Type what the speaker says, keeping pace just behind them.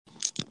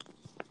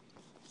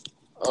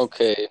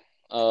Okay.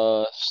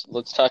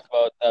 Let's talk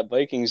about that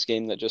Vikings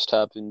game that just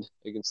happened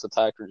against the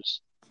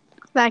Packers.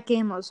 That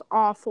game was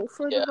awful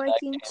for the Yeah, that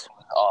game Vikings.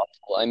 was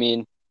awful. I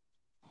mean,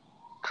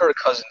 Kirk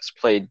Cousins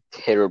played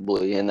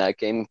terribly in that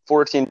game.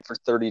 14 for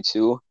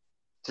 32,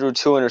 threw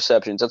two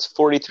interceptions. That's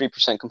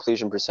 43%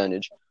 completion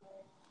percentage.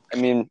 I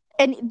mean,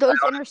 And I those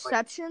honestly,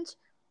 interceptions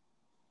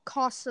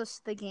cost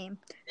us the game.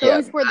 yeah,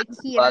 Those were the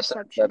key last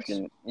interceptions.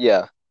 interception.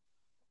 Yeah.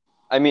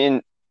 I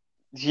mean,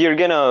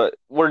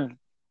 we're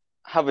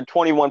have a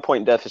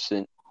 21-point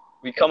deficit.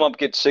 We come up,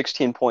 get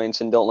 16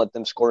 points, and don't let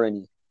them score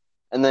any.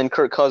 And then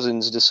Kirk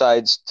Cousins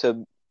decides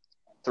to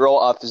throw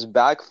off his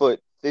back foot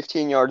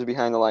 15 yards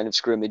behind the line of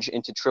scrimmage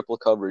into triple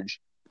coverage.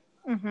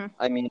 Mm-hmm.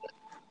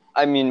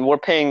 I mean, we're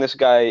paying this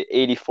guy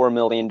 $84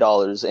 million,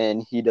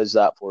 and he does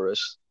that for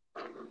us.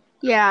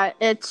 Yeah,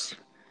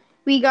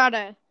 we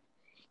gotta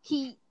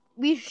he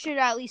we should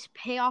at least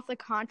pay off the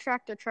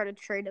contract or try to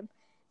trade him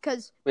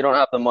because We don't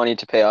have the money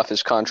to pay off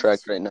his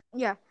contract right now.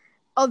 yeah,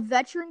 a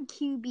veteran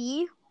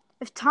QB.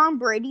 If Tom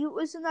Brady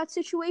was in that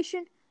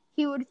situation,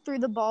 he would throw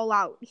the ball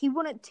out. He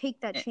wouldn't take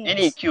that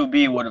Any chance.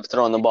 QB would have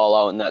thrown the ball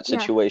out in that Yeah,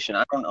 situation.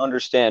 I don't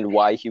understand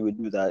why he would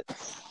do that.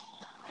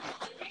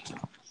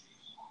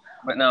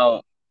 But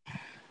now,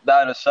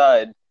 that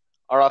aside,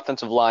 our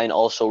offensive line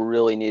also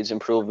really needs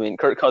improvement.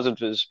 Kirk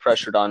Cousins was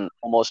pressured on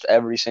almost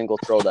every single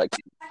throw that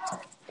game.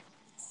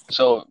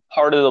 So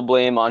part of the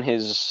blame on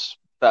his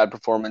bad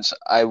performance,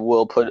 I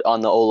will put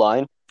on the O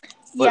line.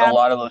 But a yeah,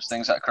 lot of those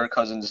things that Kirk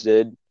Cousins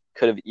did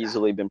could have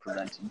easily been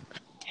prevented.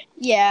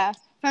 yeah. If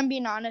I'm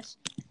being honest,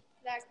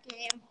 that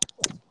game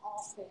was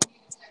awful.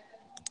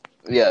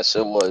 Yes,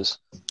 it was.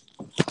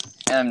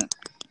 And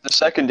the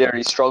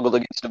secondary struggled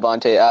against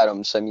Davante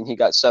Adams. I mean, he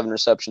got 7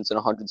 receptions and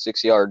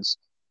 106 yards.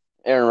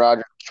 Aaron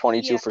Rodgers,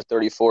 22 Yeah, for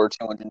 34,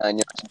 209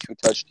 yards and 2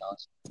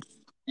 touchdowns.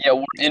 Yeah,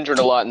 we're injured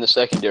a lot in the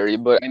secondary,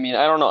 but I mean,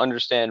 I don't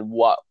understand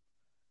what.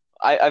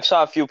 I've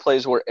saw a few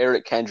plays where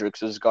Eric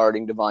Kendricks was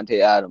guarding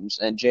Davante Adams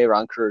and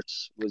Jaron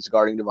Kearse was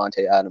guarding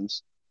Davante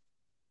Adams.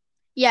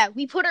 yeah.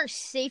 We put our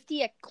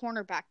safety at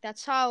cornerback.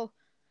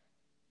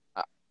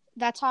 Uh,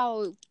 That's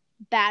how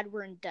bad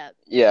we're in depth.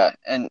 Yeah,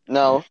 and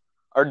now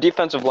our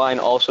defensive line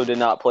also did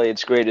not play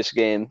its greatest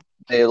game.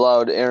 They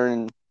allowed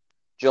Aaron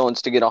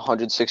Jones to get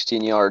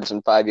 116 yards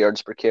and 5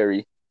 yards per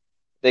carry.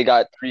 They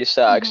got 3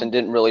 sacks Mm-hmm. and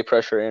didn't really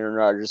pressure Aaron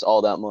Rodgers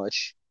all that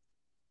much.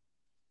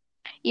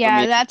 I Yeah,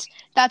 mean,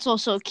 that's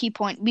also a key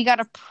point. We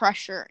gotta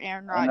pressure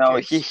Aaron no,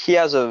 he Rodgers. he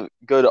has a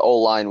good O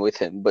line with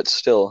him, but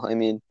still, I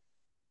mean,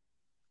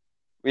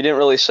 we didn't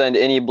really send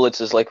any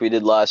blitzes like we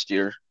did last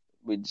year.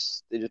 They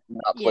just did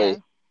not Yeah,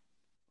 play.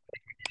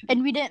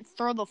 and we didn't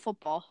throw the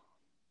football.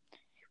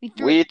 We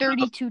threw it We threw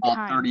the 32 ball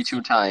 32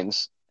 times.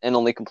 times and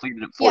only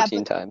completed it Yeah,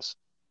 14 times.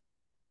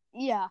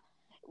 yeah,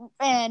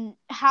 and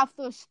half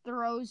those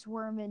throws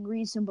were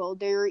unreasonable.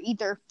 They were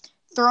either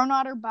thrown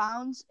out of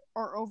bounds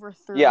or Yeah,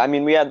 overthrew, I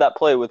mean, we had that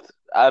play with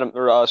Adam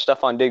or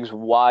Stephon Diggs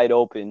wide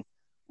open,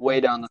 way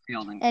down the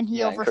field, and and he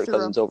yeah, and Kirk overthrew him.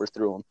 Cousins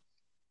overthrew him.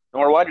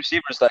 And our wide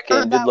receivers that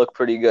Or game did that look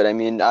pretty good. I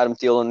mean, Adam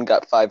Thielen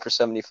got 5 for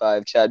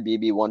 75, Chad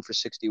Beebe 1 for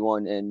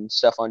 61, and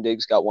Stephon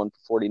Diggs got 1 for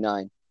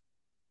 49.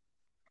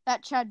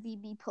 that Chad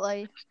Beebe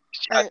play,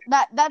 Chad, or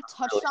that really,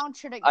 touchdown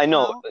shouldn't I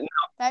know. count.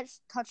 That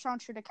touchdown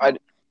shouldn't I,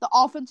 count. The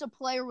offensive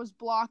player was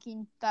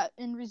blocking that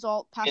in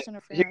result pass he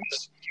interference.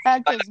 was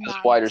That kind of does his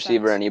not wide make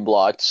receiver, sense. and he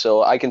blocked,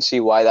 so I can see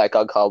why that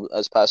got called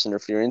as pass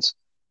interference.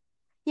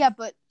 Yeah,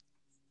 but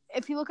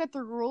if you look at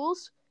the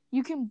rules,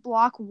 you can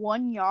block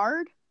 1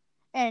 yard,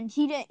 and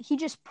he didn't. He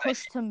just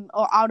pushed him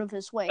out of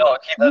his way. No,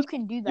 You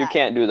can do you that.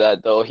 can't do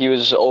that though. He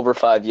was over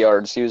 5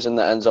 yards. He was in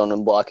the end zone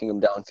and blocking him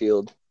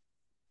downfield.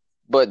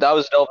 But that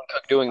was Delvin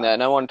Cook doing that,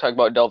 and I want to talk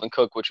about Delvin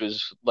Cook, which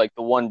was like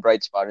the one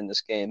bright spot in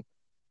this game.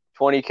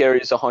 20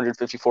 carries,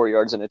 154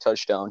 yards, and a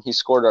touchdown. He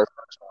scored our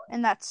first one.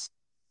 And that's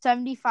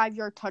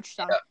 75-yard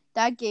touchdown. Yeah,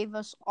 That gave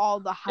us all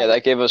the yeah, hype.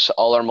 that gave us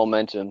all our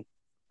momentum.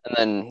 And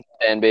then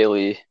Dan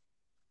Bailey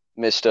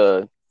missed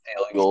a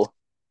field goal.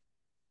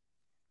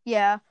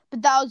 Yeah,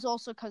 but that was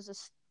also because of,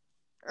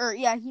 or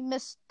yeah, he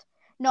missed.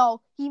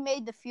 No, he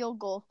made the field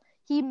goal.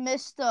 He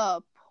missed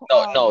a.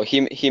 No,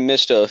 he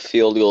missed a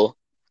field goal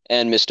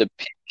and missed a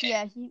PAT.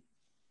 Yeah, he.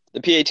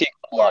 The PAT Yeah,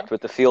 blocked,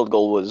 but the field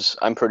goal was,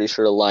 I'm pretty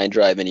sure, a line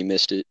drive, and he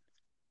missed it.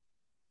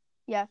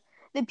 yeah.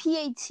 The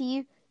PAT.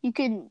 You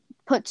can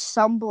put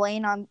some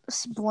blame on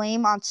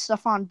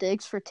Stephon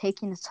Diggs for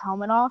taking his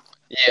helmet off.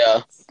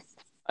 Yeah,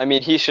 I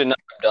mean, he should not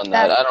have done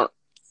that. That I don't.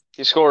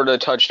 He scored a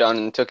touchdown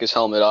and took his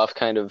helmet off,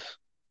 kind of.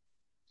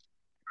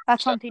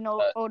 that's something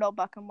Odell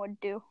Beckham would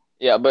do.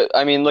 Yeah, but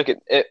I mean, look at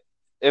it.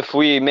 If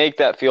we make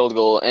that field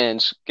goal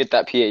and get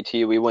that PAT,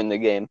 we win the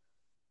game.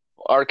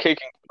 Our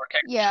kicking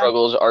Yeah,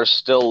 struggles are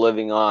still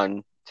living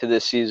on to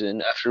this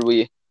season after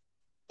we.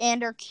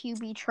 and our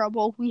QB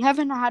trouble. We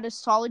haven't had a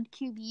solid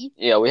QB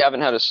Yeah, we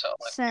haven't had a solid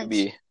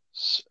since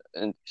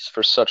QB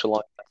for such a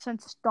long time.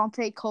 since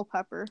Dante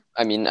Culpepper.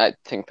 I mean, I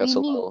think We that's a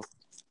need little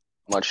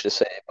much to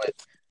say, but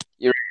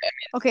you're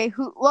okay.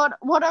 What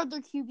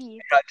other QB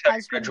had Teddy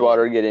has been good?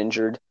 Bridgewater get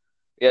injured.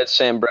 We had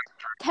Sam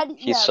Bradford.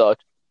 He Yeah,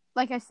 sucked.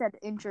 like I said,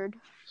 injured.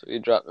 So he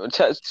dropped.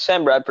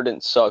 Sam Bradford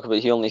didn't suck, but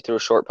he only threw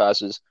short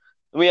passes.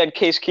 And we had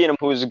Case Keenum,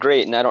 who was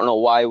great, and I don't know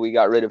why we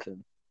got rid of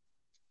him.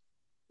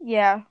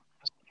 Yeah.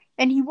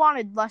 And he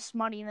wanted less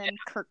money than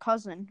Kirk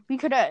Cousins. We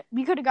could have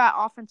got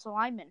offensive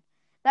linemen.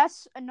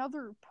 That's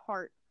another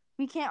part.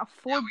 We can't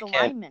afford the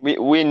linemen.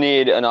 We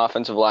need an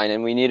offensive line,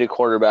 and we need a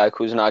quarterback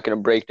who's not going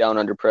to break down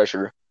under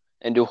pressure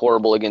and do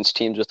horrible against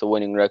teams with a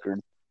winning record.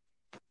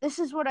 This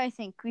is what I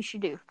think we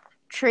should do.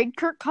 Trade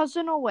Kirk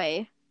Cousins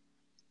away.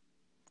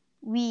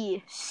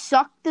 We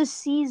suck this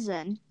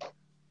season.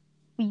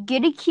 We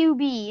get a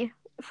QB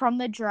from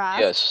the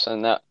draft. Yes,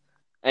 and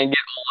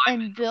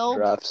build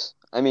drafts.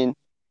 I mean,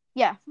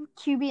 yeah,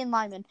 QB and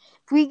lineman.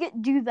 If we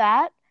do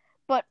that,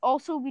 but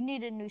also we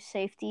need a new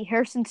safety.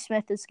 Harrison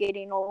Smith is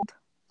getting old.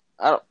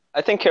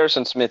 I think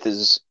Harrison Smith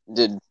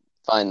did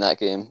fine that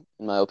game,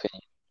 in my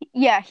opinion.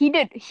 Yeah, he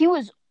did. He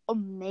was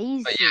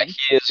amazing. But yeah,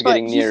 he is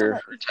getting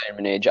near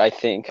retirement age, I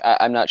think.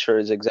 I'm not sure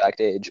his exact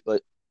age,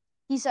 but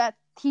he's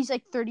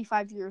like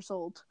 35 years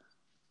old.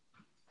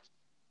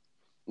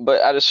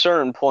 But at a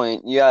certain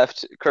point,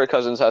 Kirk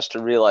Cousins has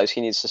to realize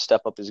he needs to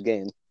step up his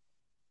game.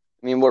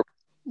 I mean, we're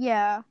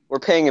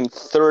paying him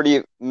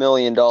 $30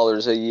 million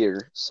a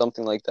year,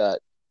 something like that.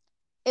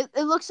 It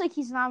looks like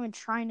he's not even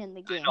trying in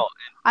the game.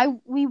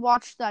 We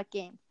watched that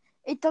game.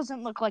 It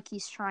doesn't look like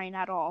he's trying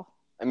at all.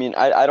 I mean,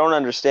 I don't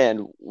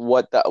understand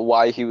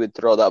why he would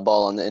throw that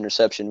ball on the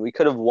interception. We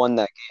could have won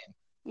that game.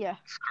 Yeah.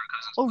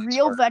 A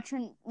real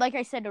veteran, like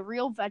I said, a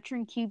real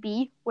veteran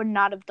QB would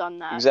not have done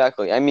that.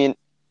 Exactly. I mean,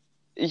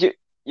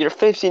 you're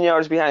 15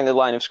 yards behind the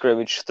line of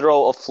scrimmage.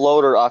 Throw a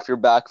floater off your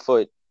back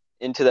foot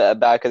into the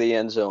back of the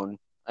end zone.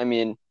 I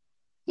mean,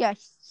 yeah,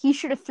 he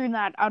should have thrown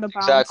that out of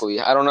bounds.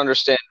 Exactly. I don't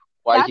understand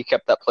why he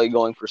kept that play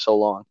going for so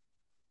long.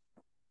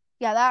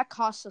 Yeah, that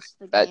cost us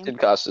the game. That did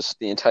cost us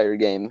the entire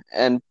game.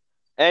 And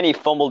he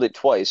fumbled it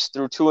twice,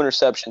 threw 2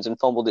 interceptions and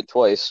fumbled it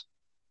twice.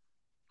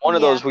 One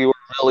of those we were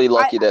really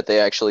lucky that they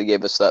actually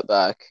gave us that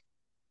back.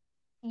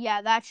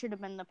 Yeah, that should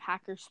have been the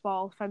Packers'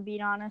 ball, if I'm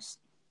being honest.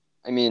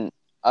 I mean,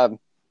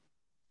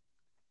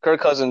 Kirk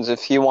Cousins,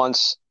 if he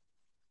wants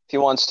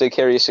to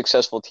carry a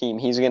successful team,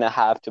 he's going to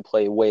have to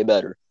play way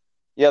better.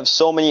 You have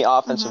so many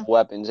offensive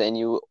weapons, and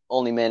you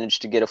only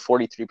managed to get a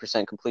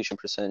 43% completion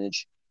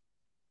percentage.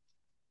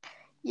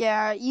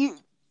 Yeah,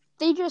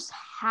 they just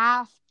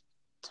have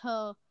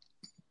to.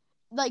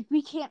 Like,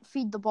 we can't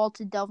feed the ball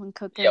to Dalvin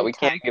Cook. Yeah, we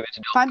can't give it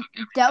to Dalvin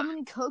Cook.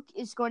 Dalvin Cook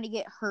is going to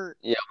get hurt.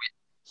 Yeah,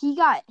 he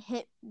got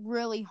hit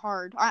really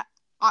hard.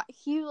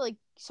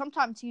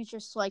 Sometimes he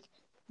just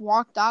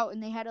walked out,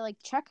 and they had to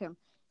check him.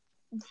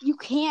 You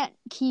can't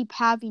keep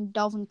having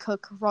Dalvin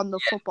Cook run the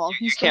football.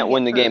 You can't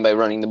win the game by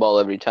running the ball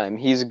every time.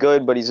 He's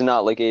good, but he's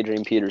not like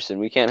Adrian Peterson.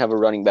 We can't have a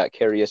running back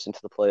carry us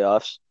into the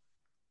playoffs.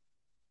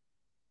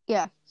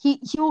 Yeah, he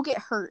will get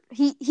hurt.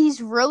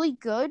 He's really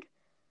good,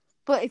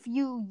 but if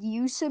you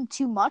use him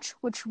too much,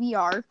 which we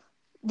are,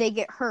 they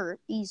get hurt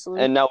easily.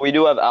 And now we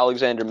do have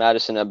Alexander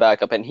Mattison at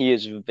backup, and he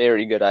is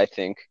very good, I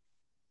think.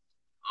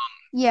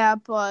 Yeah,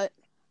 but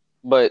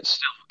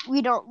still,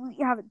 we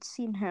haven't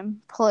seen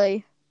him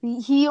play.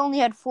 He only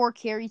had 4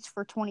 carries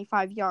for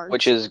 25 yards.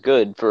 Which is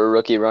good for a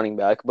rookie running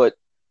back, but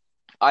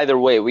either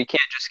way, we can't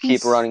just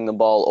keep running the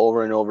ball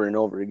over and over and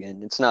over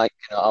again. It's not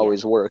going to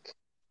always work.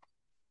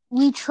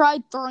 We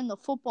tried throwing the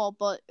football,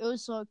 but it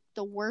was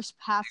the worst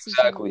passes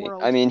in the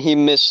world. I mean, he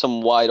missed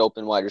some wide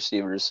open wide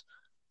receivers.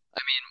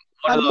 I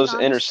mean, one of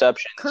those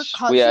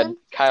interceptions, we had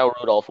Kyle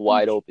Rudolph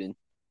wide open.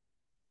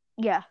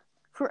 Yeah.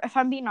 If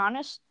I'm being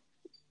honest,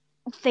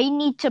 they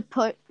need to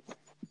put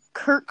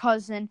Kirk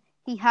Cousins.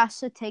 He has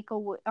to take a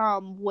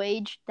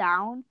wage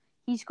down.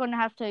 He's going to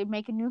have to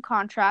make a new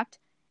contract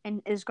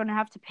and is going to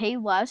have to pay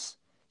less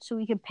so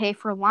he can pay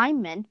for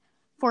linemen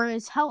for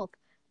his health.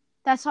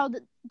 That's how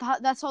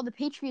the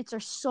Patriots are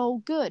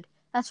so good.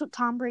 That's what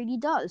Tom Brady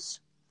does.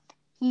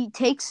 He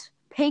takes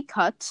pay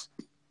cuts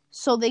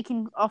so they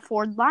can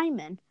afford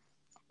linemen.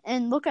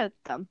 And look at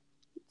them.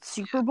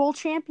 Super Bowl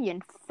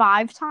champion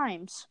 5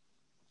 times.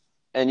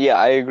 And yeah,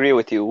 I agree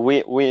with you.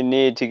 We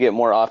need to get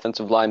more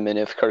offensive linemen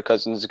if Kirk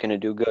Cousins is going to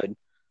do good.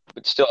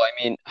 But still,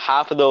 I mean,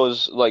 half of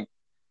those,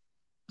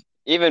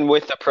 even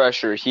with the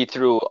pressure, he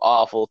threw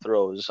awful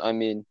throws. I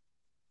mean,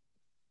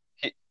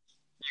 you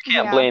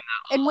can't blame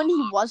that. And when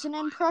he wasn't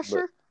in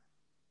pressure,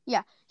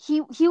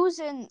 he was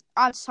in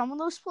on some of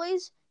those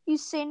plays. He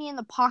was standing in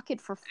the pocket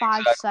for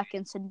 5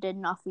 seconds and did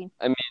nothing.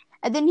 I mean,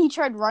 and then he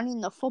tried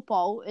running the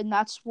football, and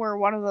that's where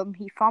one of them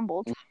he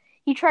fumbled.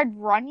 He tried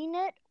running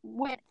it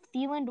when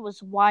Thielen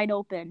was wide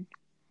open,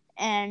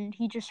 and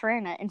he just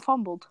ran it and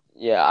fumbled.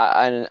 Yeah,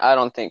 I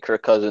don't think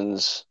Kirk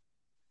Cousins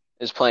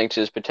is playing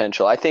to his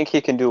potential. I think he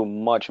can do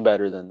much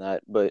better than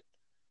that, but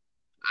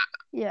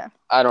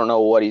I don't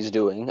know what he's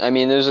doing. I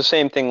mean, there's the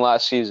same thing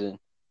last season.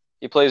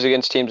 He plays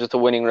against teams with a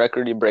winning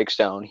record, he breaks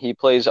down. He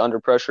plays under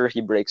pressure,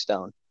 he breaks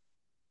down.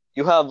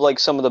 You have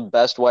some of the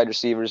best wide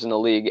receivers in the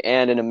league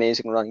and an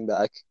amazing running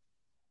back.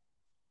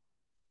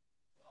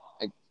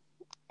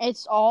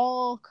 It's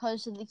all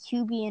because of the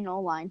QB and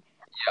O-line.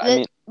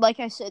 Yeah, like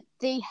I said,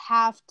 they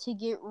have to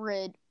get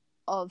rid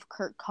of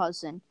Kirk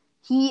Cousins.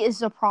 He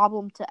is a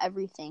problem to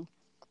everything.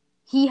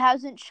 He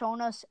hasn't shown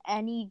us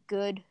any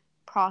good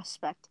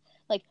prospect.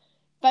 Like,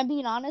 if I'm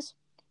being honest,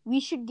 we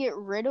should get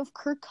rid of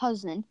Kirk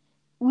Cousins.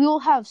 We will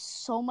have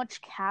so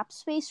much cap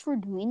space for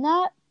doing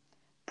that.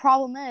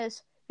 Problem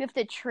is, we have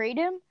to trade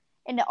him,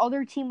 and the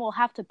other team will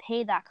have to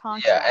pay that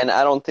contract. Yeah, and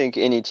I don't think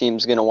any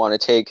team's going to want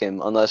to take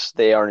him unless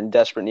they are in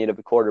desperate need of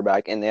a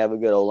quarterback and they have a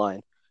good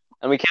O-line.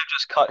 And we can't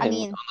just cut him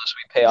unless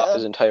we pay off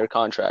his entire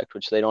contract,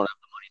 which they don't have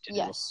the money to do.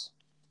 Yes.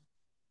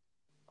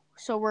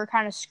 So we're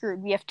kind of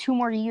screwed. We have 2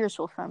 more years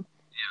with him.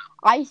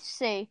 Yeah. I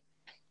say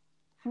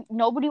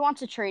nobody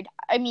wants to trade.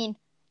 I mean,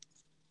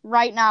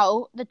 right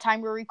now, the time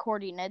we're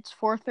recording, it's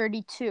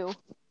 4:32,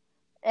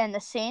 and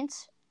the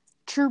Saints,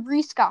 Drew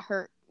Brees got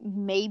hurt.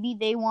 Maybe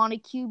they want a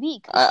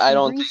QB. I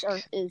don't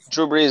think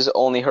Drew Brees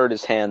only hurt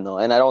his hand, though,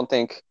 and I don't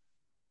think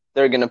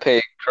they're going to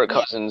pay Kirk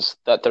Cousins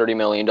that $30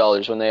 million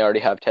when they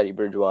already have Teddy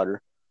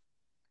Bridgewater.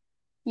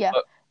 Yeah,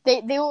 but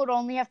they would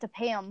only have to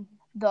pay him,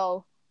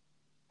 though,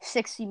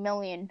 $60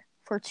 million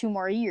for 2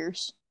 more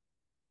years.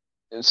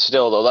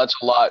 Still, though, that's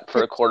a lot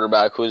for a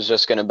quarterback who's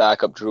just going to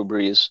back up Drew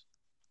Brees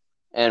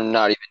and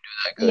not even do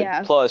that good.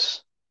 Yeah.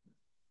 Plus,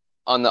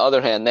 on the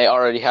other hand, they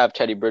already have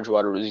Teddy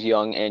Bridgewater, who's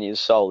young and he's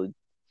solid.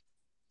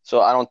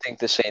 So I don't think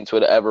the Saints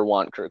would ever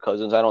want Kirk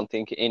Cousins. I don't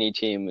think any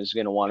team is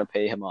going to want to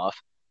pay him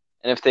off.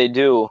 And if they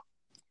do,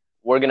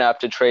 we're going to have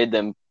to trade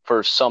them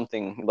for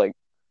something. Like,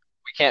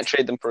 we can't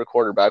trade them for a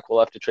quarterback. We'll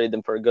have to trade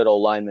them for a good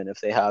old lineman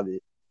if they have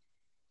it.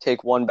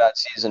 Take one bad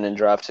season and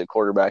draft a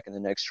quarterback in the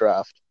next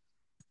draft.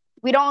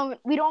 We don't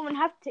even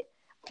have to.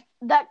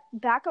 That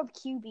backup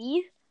QB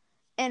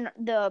in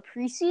the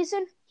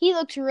preseason, he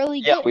looks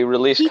really good. Yeah, we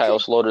released Kyle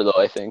Sloter,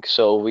 though, I think,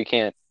 so we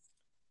can't.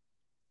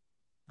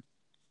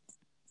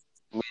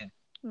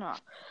 No.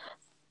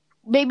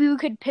 Maybe we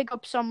could pick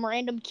up some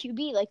random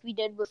QB like we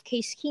did with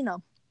Case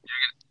Keenum.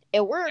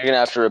 It worked. You're going to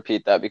have to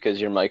repeat that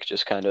because your mic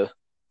just kind of...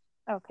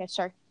 Okay,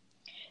 sorry.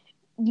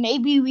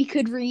 Maybe we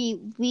could we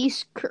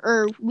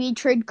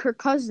trade Kirk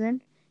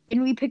Cousins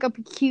and we pick up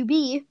a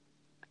QB.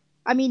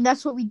 I mean,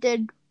 that's what we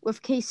did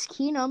with Case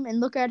Keenum, and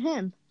look at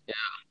him. Yeah.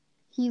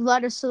 He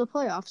led us to the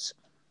playoffs.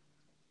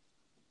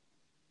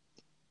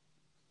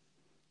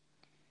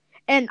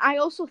 And I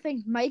also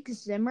think Mike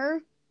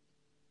Zimmer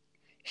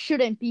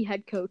shouldn't be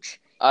head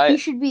coach. He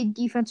should be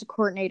defensive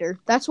coordinator.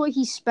 That's what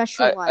he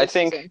specializes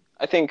in.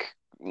 I think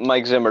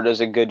Mike Zimmer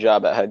does a good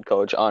job at head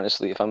coach,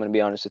 honestly, if I'm going to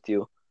be honest with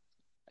you.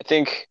 I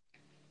think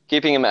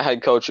keeping him at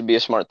head coach would be a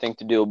smart thing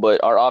to do,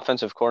 but our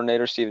offensive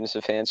coordinator, Steven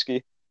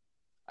Stefanski,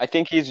 I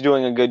think he's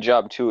doing a good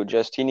job too.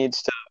 Just he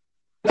needs to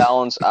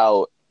balance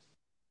out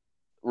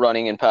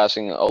running and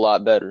passing a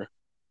lot better.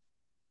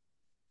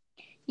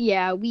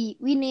 Yeah, we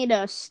need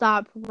to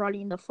stop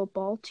running the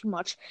football too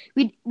much.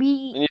 We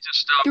need to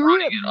stop threw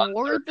running it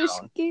more this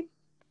game.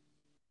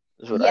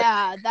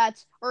 Yeah,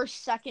 that's or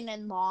second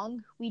and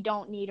long. We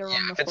don't need to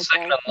run the football.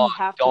 Second and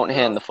long, don't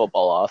hand the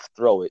football off.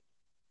 Throw it.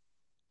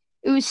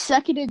 It was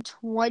 2nd and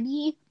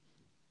 20,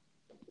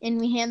 and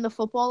we hand the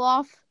football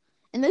off.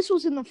 And this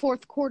was in the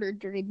 4th quarter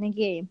during the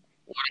game.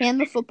 Hand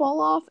the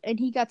football off, and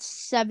he got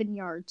 7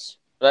 yards.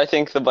 What I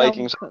think the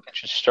Vikings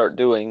should start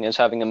doing is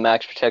having a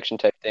max protection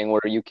type thing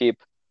where you keep.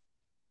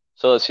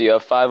 So let's see, you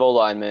have 5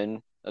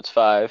 O-linemen. That's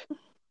 5.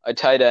 A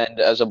tight end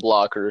as a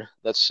blocker.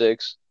 That's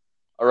 6.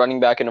 A running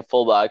back and a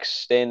fullback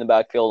stay in the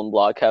backfield and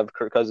block. Have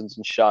Kirk Cousins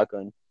and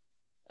shotgun.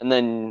 And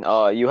then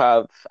you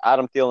have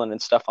Adam Thielen and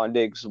Stephon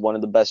Diggs, one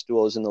of the best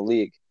duos in the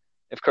league.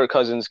 If Kirk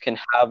Cousins can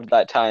have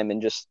that time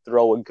and just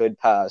throw a good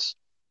pass,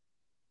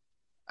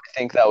 I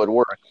think that would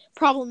work.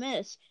 Problem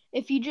is,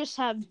 if you just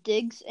have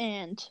Diggs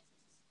and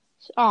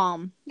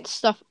and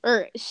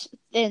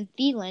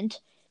Thielen,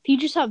 if you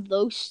just have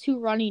those 2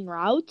 running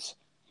routes,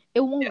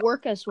 it won't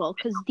work as well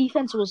because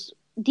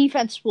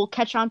defense will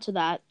catch on to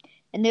that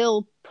and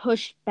they'll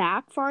push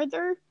back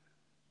farther,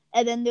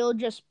 and then they'll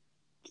just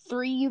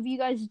 3 of you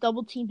guys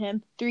double team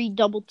him, 3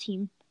 double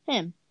team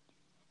him,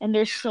 and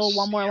there's still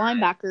one more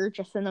linebacker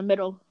just in the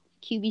middle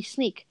QB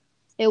sneak.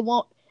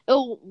 It'll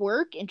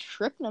work and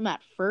trick them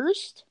at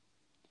first.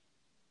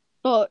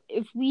 But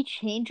if we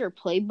change our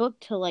playbook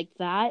to like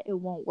that, it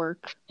won't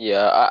work.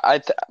 Yeah,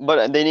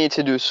 but they need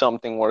to do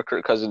something where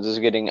Kirk Cousins is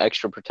getting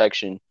extra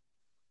protection.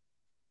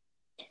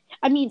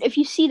 I mean, if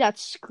you see that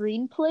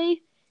screen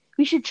play,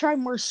 we should try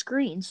more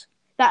screens.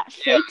 That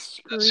fake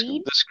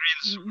screen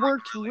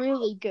worked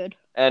really good.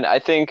 And I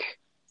think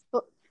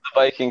the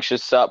Vikings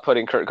should stop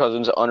putting Kirk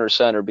Cousins under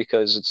center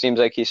because it seems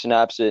like he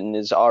snaps it and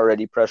is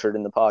already pressured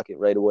in the pocket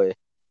right away.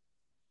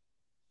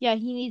 Yeah,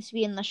 he needs to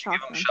be in the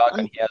shotgun.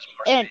 He has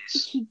more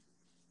space.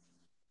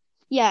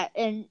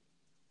 And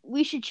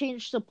we should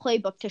change the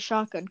playbook to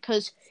shotgun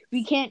because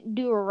we can't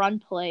do a run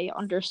play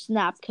under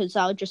snap because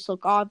that would just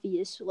look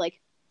obvious. Like,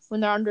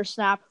 when they're under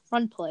snap,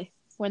 run play.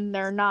 When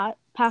they're not,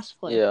 pass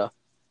play. Yeah.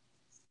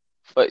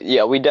 But,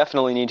 yeah, we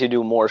definitely need to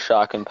do more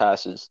shotgun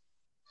passes.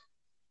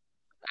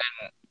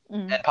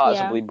 And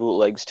possibly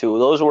bootlegs, too.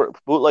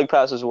 Bootleg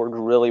passes worked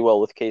really well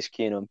with Case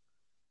Keenum.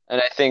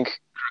 And I think...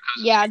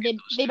 Yeah,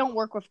 they don't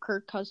work with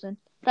Kirk Cousins.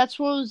 That's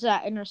what was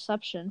that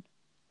interception.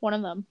 One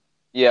of them.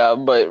 Yeah,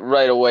 but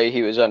right away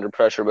he was under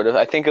pressure. But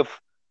I think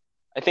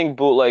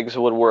bootlegs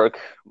would work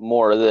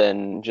more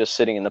than just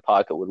sitting in the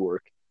pocket would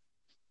work.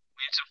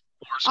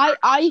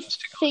 I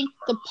think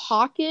the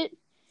pocket.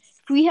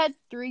 If we had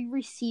 3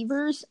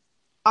 receivers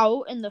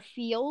out in the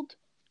field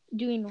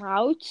doing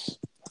routes,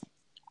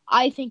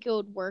 I think it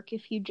would work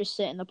if you just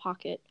sit in the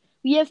pocket.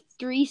 We have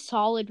 3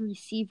 solid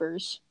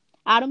receivers: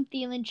 Adam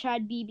Thielen,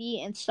 Chad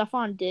Beebe, and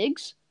Stephon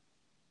Diggs.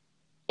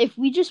 If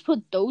we just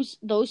put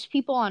those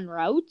people on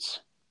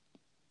routes,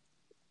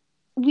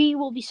 we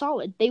will be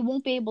solid. They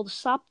won't be able to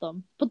stop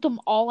them. Put them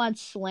all on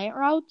slant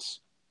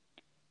routes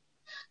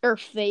or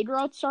fade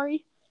routes.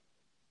 Sorry,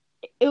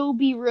 it will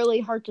be really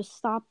hard to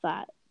stop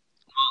that.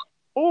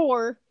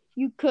 Or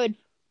you could,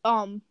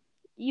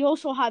 you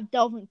also have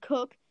Delvin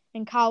Cook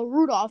and Kyle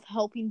Rudolph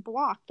helping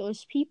block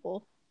those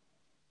people.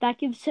 That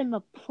gives him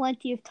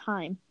plenty of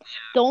time.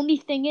 The only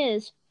thing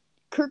is,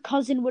 Kirk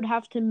Cousins would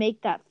have to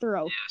make that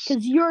throw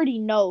because you already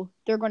know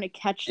they're going to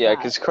catch that. Yeah,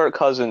 because Kirk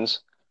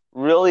Cousins,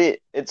 really,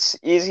 it's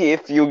easy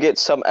if you get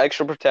some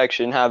extra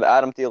protection, have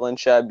Adam Thielen,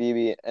 Chad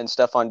Beebe, and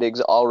Stephon Diggs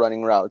all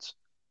running routes.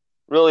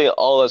 Really,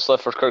 all that's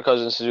left for Kirk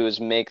Cousins to do is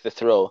make the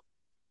throw,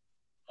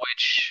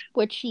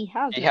 which he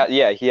hasn't.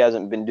 He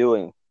hasn't been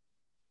doing.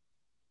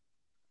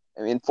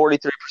 I mean,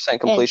 43%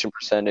 completion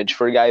percentage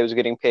for a guy who's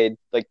getting paid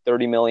like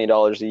 $30 million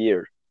a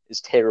year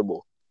is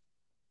terrible.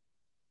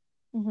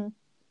 Mm-hmm.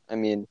 I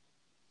mean,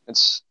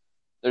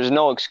 there's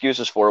no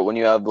excuses for it when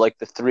you have like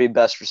the 3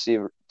 best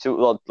receivers,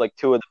 2 of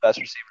the best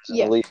receivers in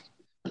the league.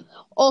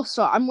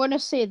 Also, I'm going to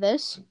say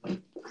this.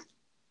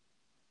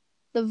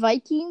 The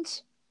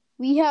Vikings,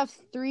 we have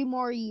 3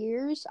 more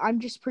years. I'm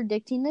just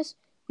predicting this.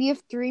 We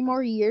have 3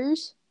 more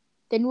years,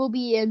 then we'll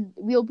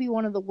be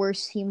one of the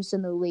worst teams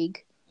in the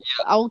league.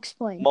 Yeah. I'll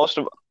explain. Most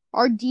of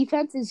our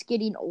defense is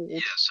getting old.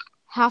 Yes.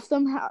 Half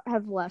them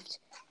have left.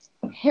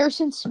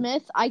 Harrison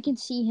Smith, I can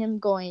see him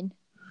going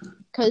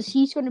because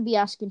he's going to be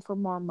asking for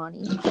more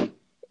money.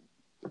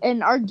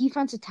 And our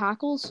defensive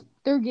tackles,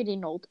 they're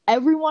getting old.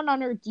 Everyone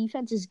on our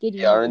defense is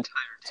getting old. Our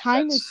entire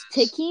time is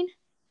ticking.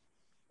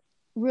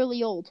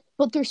 Really old,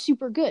 but they're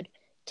super good.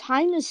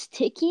 Time is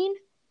ticking.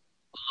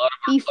 A lot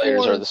of our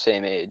players are the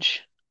same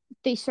age.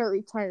 They start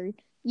retiring.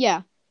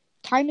 Yeah.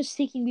 Time is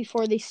ticking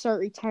before they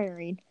start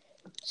retiring.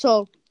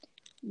 So,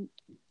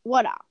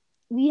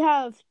 we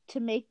have to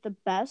make the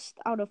best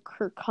out of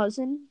Kirk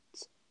Cousins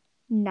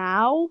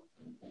now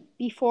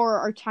before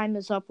our time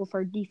is up with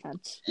our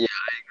defense. Yeah,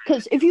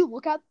 because if you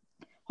look at,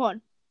 hold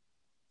on,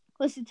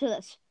 listen to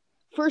this.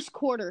 First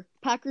quarter,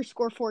 Packers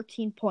score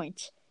 14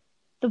 points.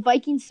 The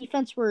Vikings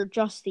defense were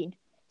adjusting.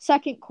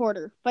 Second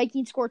quarter,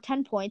 Vikings score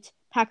 10 points.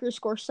 Packers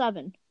score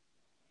 7.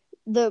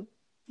 The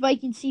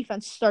Vikings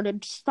defense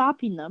started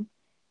stopping them.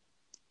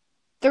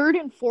 Third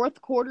and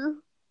fourth quarter,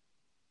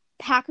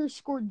 Packers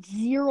scored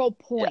 0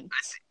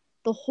 points.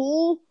 The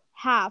whole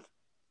half,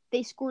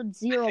 they scored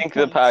 0 points. I think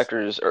the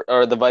Packers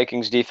or the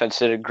Vikings defense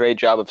did a great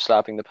job of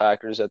stopping the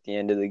Packers at the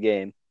end of the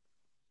game.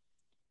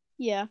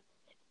 Yeah.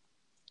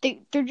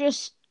 They're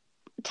just,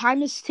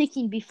 time is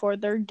ticking before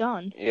they're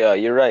done. Yeah,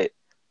 you're right.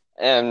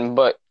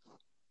 But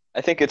I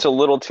think it's a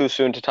little too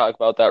soon to talk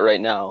about that right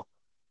now.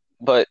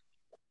 But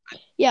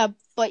yeah,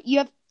 but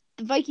the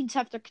Vikings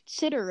have to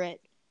consider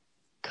it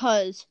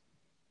because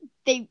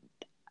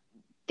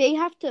they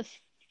have to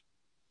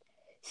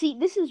see.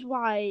 This is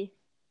why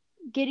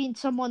getting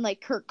someone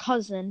like Kirk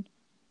Cousins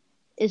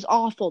is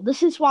awful.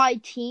 This is why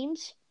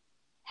teams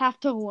have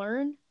to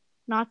learn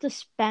not to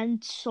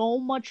spend so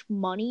much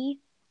money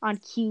on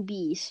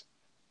QBs.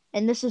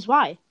 And this is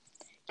why.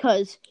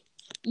 Because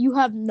you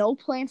have no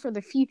plan for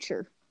the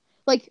future.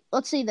 Like,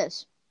 let's say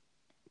this.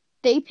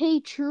 They pay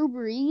Drew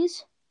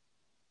Brees,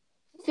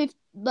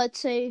 let's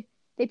say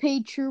they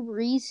paid Drew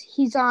Brees,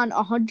 he's on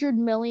 $100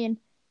 million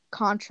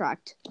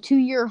contract,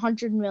 2-year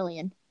 $100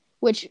 million,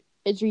 which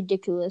is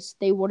ridiculous.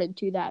 They wouldn't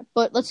do that.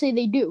 But let's say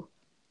they do.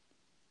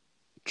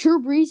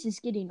 Drew Brees is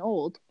getting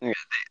old. Yeah,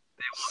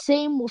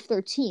 Same with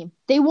their team.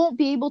 They won't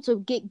be able to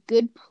get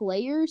good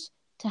players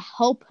to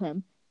help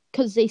him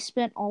because they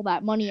spent all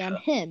that money on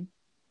him.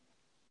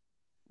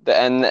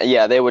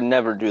 They would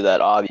never do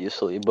that,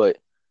 obviously. But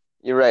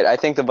you're right. I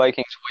think the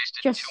Vikings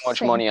wasted too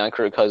much money on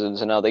Kirk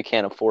Cousins, and now they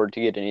can't afford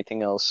to get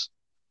anything else.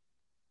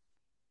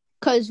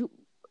 Because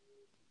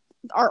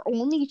our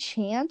only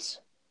chance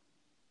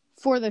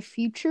for the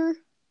future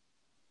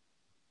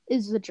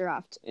is the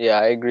draft. Yeah,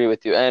 I agree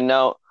with you. And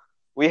now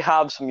we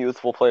have some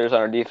youthful players on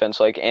our defense,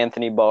 like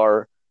Anthony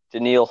Barr,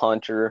 Danielle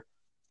Hunter,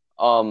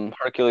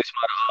 Hercules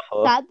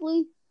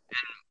Mataafa.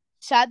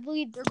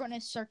 Sadly, they're going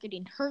to start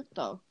getting hurt,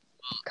 though,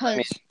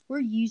 because we're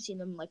using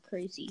them like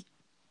crazy.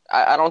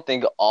 I don't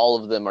think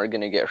all of them are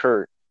going to get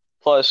hurt.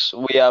 Plus,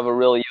 we have a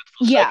really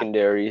youthful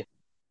secondary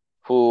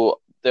who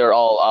they're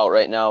all out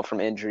right now from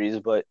injuries.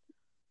 But,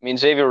 I mean,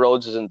 Xavier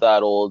Rhodes isn't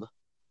that old.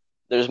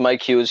 There's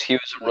Mike Hughes. He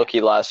was a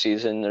rookie last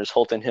season. There's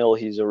Holton Hill.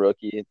 He's a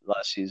rookie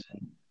last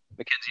season.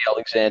 Mackenzie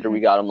Alexander,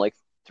 we got him like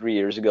 3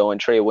 years ago. And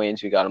Trey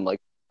Waynes, we got him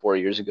like 4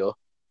 years ago.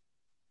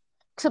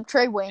 Except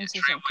Trey Waynes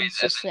isn't Waynes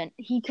consistent.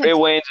 Trey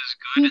Waynes is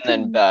good and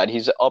then bad.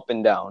 He's up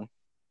and down.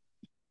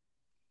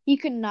 He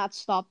could not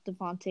stop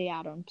Devontae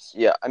Adams.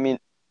 Yeah, I mean,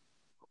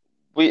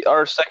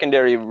 our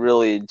secondary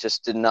really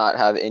just did not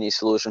have any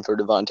solution for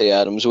Devontae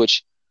Adams,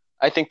 which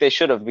I think they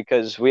should have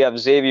because we have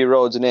Xavier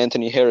Rhodes and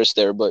Anthony Harris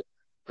there, but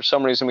for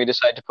some reason we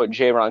decided to put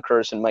Jaron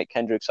Curse and Mike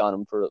Kendricks on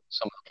him for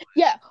some.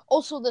 Yeah.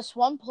 Also, this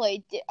one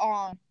play, it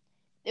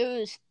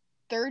was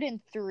 3rd and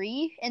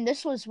 3, and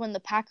this was when the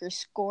Packers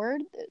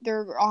scored.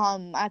 They're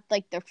at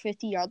like their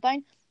 50-yard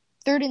line.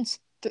 It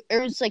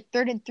was like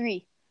 3rd and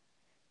 3.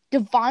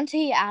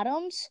 Devontae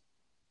Adams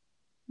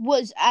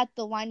was at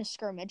the line of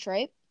scrimmage,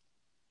 right?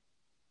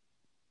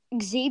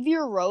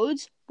 Xavier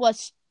Rhodes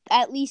was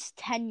at least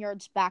 10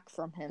 yards back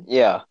from him.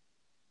 Yeah.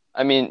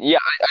 I mean, yeah,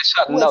 I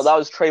saw. No, that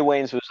was Trey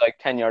Waynes who was like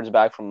 10 yards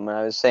back from him, and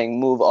I was saying,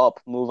 move up,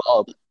 move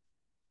up.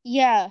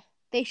 Yeah,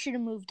 they should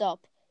have moved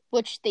up,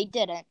 which they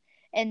didn't.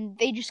 And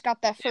they just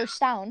got that first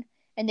down,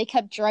 and they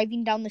kept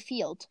driving down the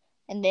field,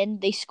 and then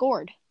they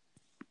scored.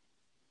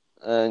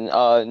 And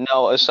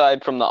now,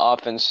 aside from the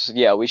offense,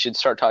 yeah, we should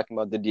start talking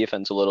about the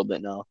defense a little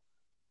bit now.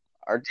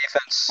 Our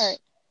defense, All right.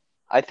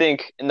 I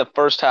think, in the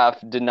first half,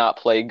 did not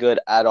play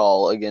good at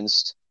all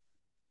against.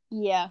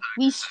 Yeah,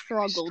 we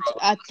struggled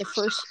at the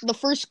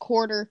first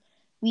quarter.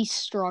 We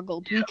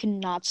struggled. Yeah. We could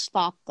not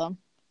stop them.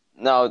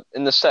 Now,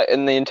 in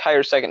the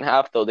entire second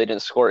half, though, they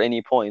didn't score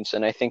any points,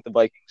 and I think the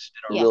Vikings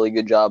did a really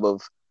good job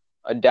of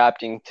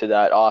adapting to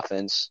that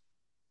offense.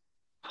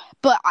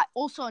 But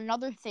also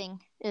another thing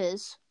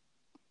is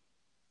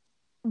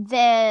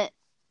that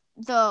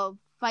the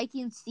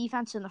Vikings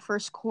defense in the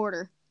first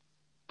quarter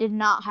did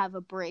not have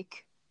a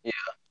break. Yeah.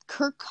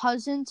 Kirk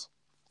Cousins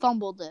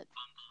fumbled it.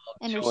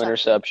 2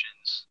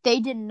 interceptions. They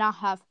did not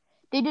have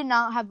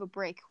a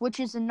break, which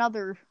is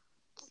another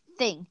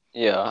thing.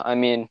 Yeah, I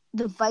mean,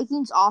 the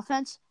Vikings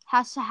offense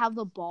has to have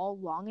the ball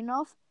long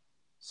enough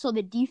so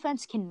the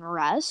defense can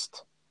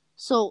rest,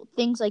 so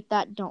things like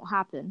that don't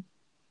happen.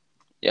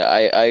 Yeah,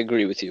 I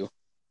agree with you.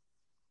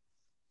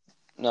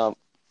 No.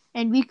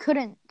 And we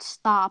couldn't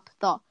stop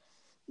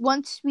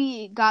once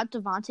we got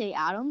Devontae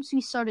Adams,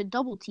 we started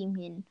double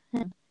teaming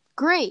him.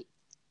 Great.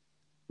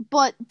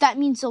 But that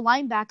means the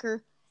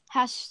linebacker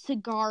has to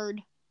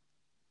guard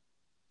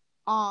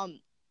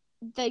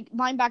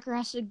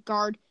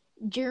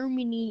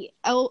Jeremy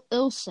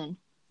Ilson.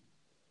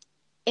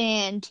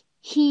 And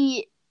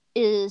he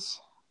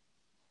is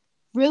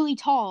really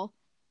tall,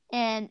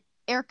 and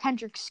Eric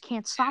Kendricks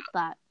can't stop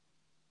that.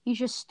 He's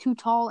just too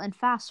tall and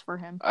fast for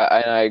him.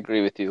 I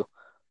agree with you.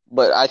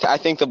 But I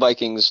think the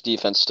Vikings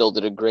defense still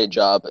did a great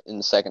job in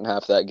the second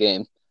half of that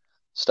game,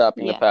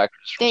 stopping the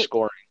Packers from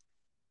scoring.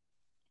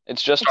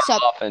 It's just our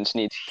offense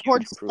needs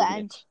huge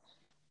improvement.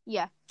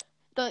 Yeah.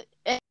 The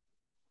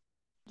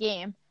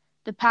game,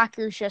 the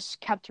Packers just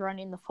kept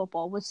running the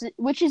football,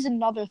 which is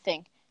another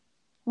thing.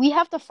 We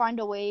have to find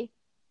a way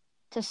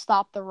to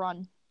stop the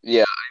run.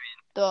 Yeah,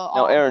 I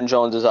mean, Aaron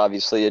Jones is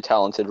obviously a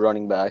talented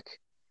running back.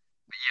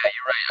 But yeah,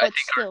 you're right. I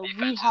think our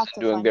defense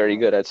is doing very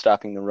good at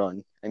stopping the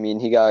run. I mean,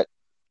 he got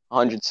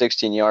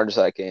 116 yards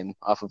that game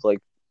off of, like,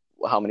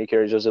 how many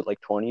carries was it?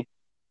 Like 20?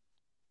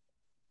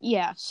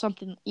 Yeah,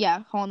 something.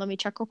 Yeah, hold on, let me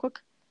check real quick.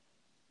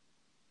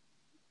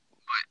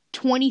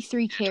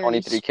 23 carries.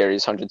 23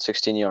 carries,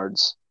 116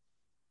 yards.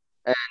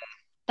 And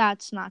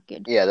that's not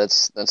good. Yeah,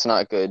 that's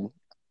not good.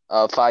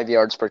 5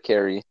 yards per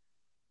carry. We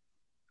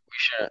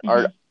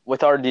should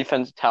with our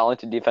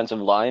talented defensive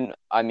line.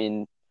 I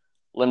mean,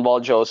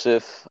 Linval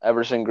Joseph,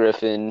 Everson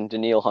Griffin,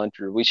 Danielle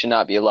Hunter. We should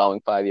not be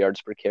allowing 5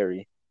 yards per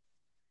carry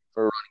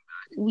for running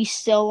back. We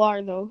still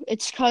are, though.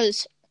 It's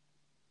because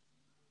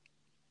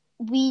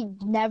we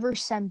never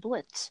send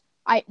blitz.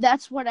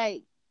 That's what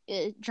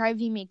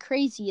driving me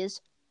crazy is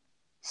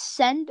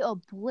send a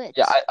blitz.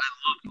 Yeah, I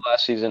loved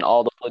last season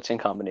all the blitzing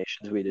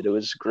combinations we did. It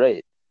was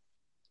great.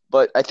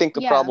 But I think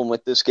the problem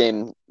with this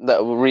game,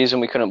 the reason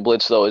we couldn't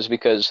blitz though, is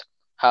because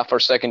half our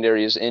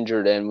secondary is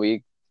injured,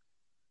 and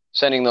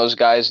sending those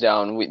guys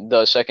down,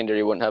 the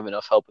secondary wouldn't have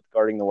enough help with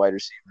guarding the wide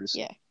receivers.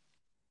 Yeah.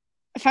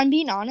 If I'm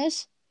being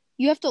honest,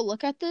 you have to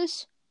look at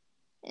this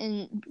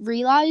and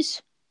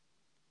realize,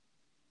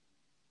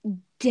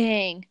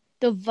 dang,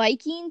 the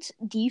Vikings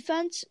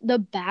defense, the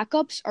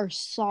backups are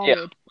solid.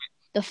 Yeah.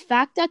 The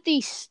fact that they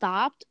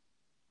stopped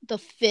the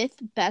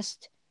 5th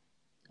best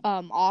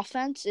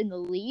offense in the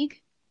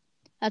league,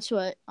 that's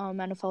what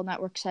NFL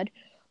Network said,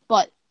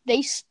 but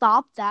they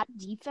stopped that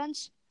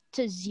defense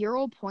to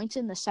 0 points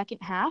in the second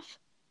half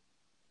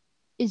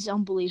is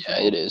unbelievable.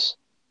 Yeah, it is.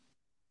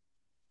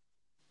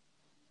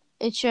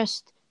 It's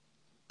just,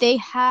 they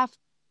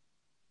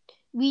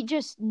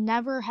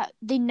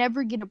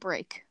never get a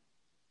break.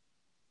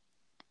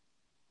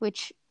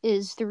 Which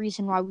is the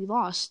reason why we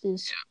lost,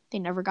 is they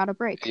never got a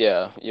break.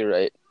 Yeah, you're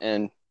right.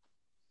 And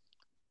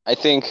I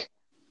think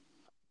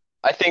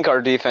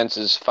our defense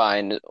is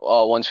fine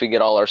once we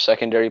get all our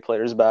secondary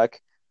players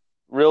back.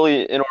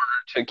 Really, in order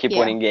to keep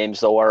winning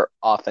games, though, our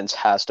offense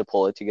has to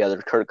pull it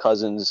together. Kirk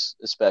Cousins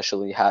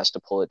especially has to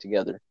pull it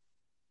together.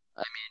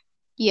 I mean,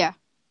 yeah,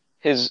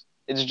 it's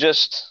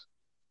just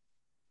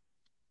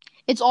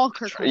It's all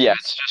Kirk Yeah, Cousins.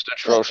 it's just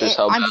atrocious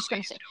how I'm bad. just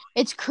gonna say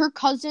it's Kirk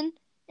Cousin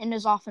and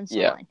his offensive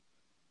Yeah, line.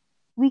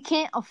 We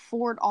can't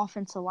afford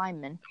offensive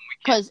linemen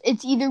because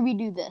it's either we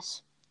do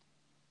this.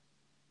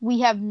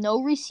 We have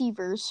no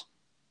receivers.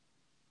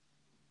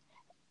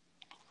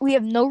 We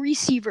have no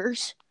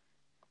receivers,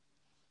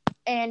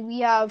 and we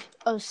have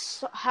a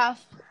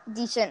half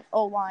decent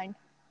O line,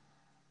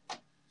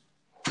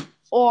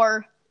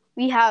 or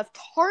we have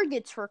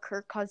targets for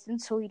Kirk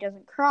Cousins so he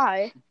doesn't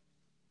cry,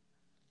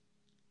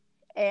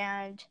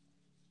 and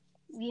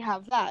we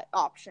have that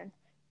option.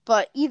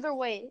 But either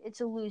way,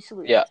 it's a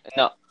lose-lose. yeah.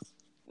 No,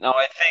 no.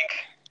 I think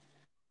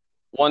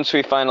once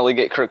we finally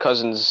get Kirk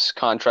Cousins'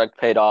 contract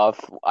paid off,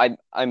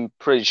 I'm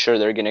pretty sure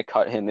they're gonna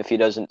cut him if he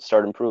doesn't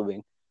start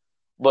improving.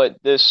 But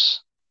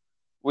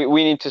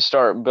we need to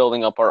start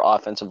building up our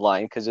offensive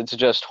line because it's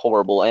just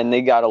horrible, and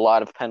they got a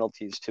lot of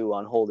penalties too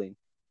on holding.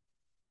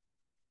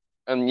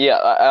 And yeah,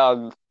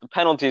 the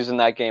penalties in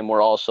that game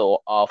were also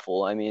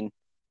awful. I mean,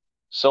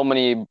 so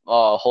many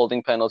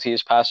holding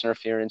penalties, pass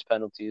interference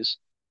penalties.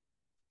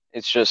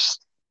 It's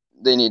just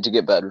they need to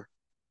get better.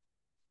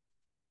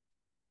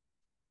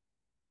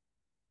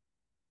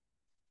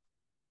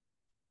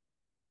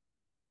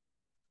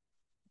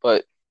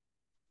 But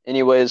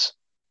anyways,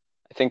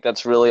 I think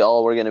that's really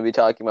all we're going to be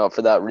talking about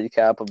for that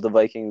recap of the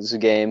Vikings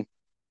game.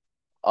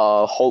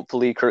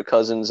 Hopefully Kirk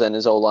Cousins and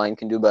his O line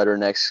can do better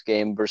next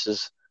game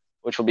versus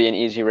which will be an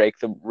easy rake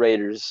the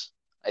Raiders,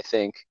 I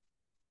think.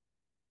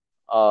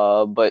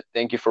 But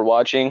thank you for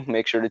watching.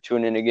 Make sure to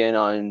tune in again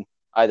on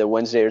either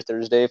Wednesday or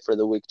Thursday for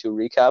the week 2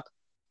 recap.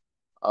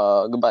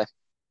 Goodbye.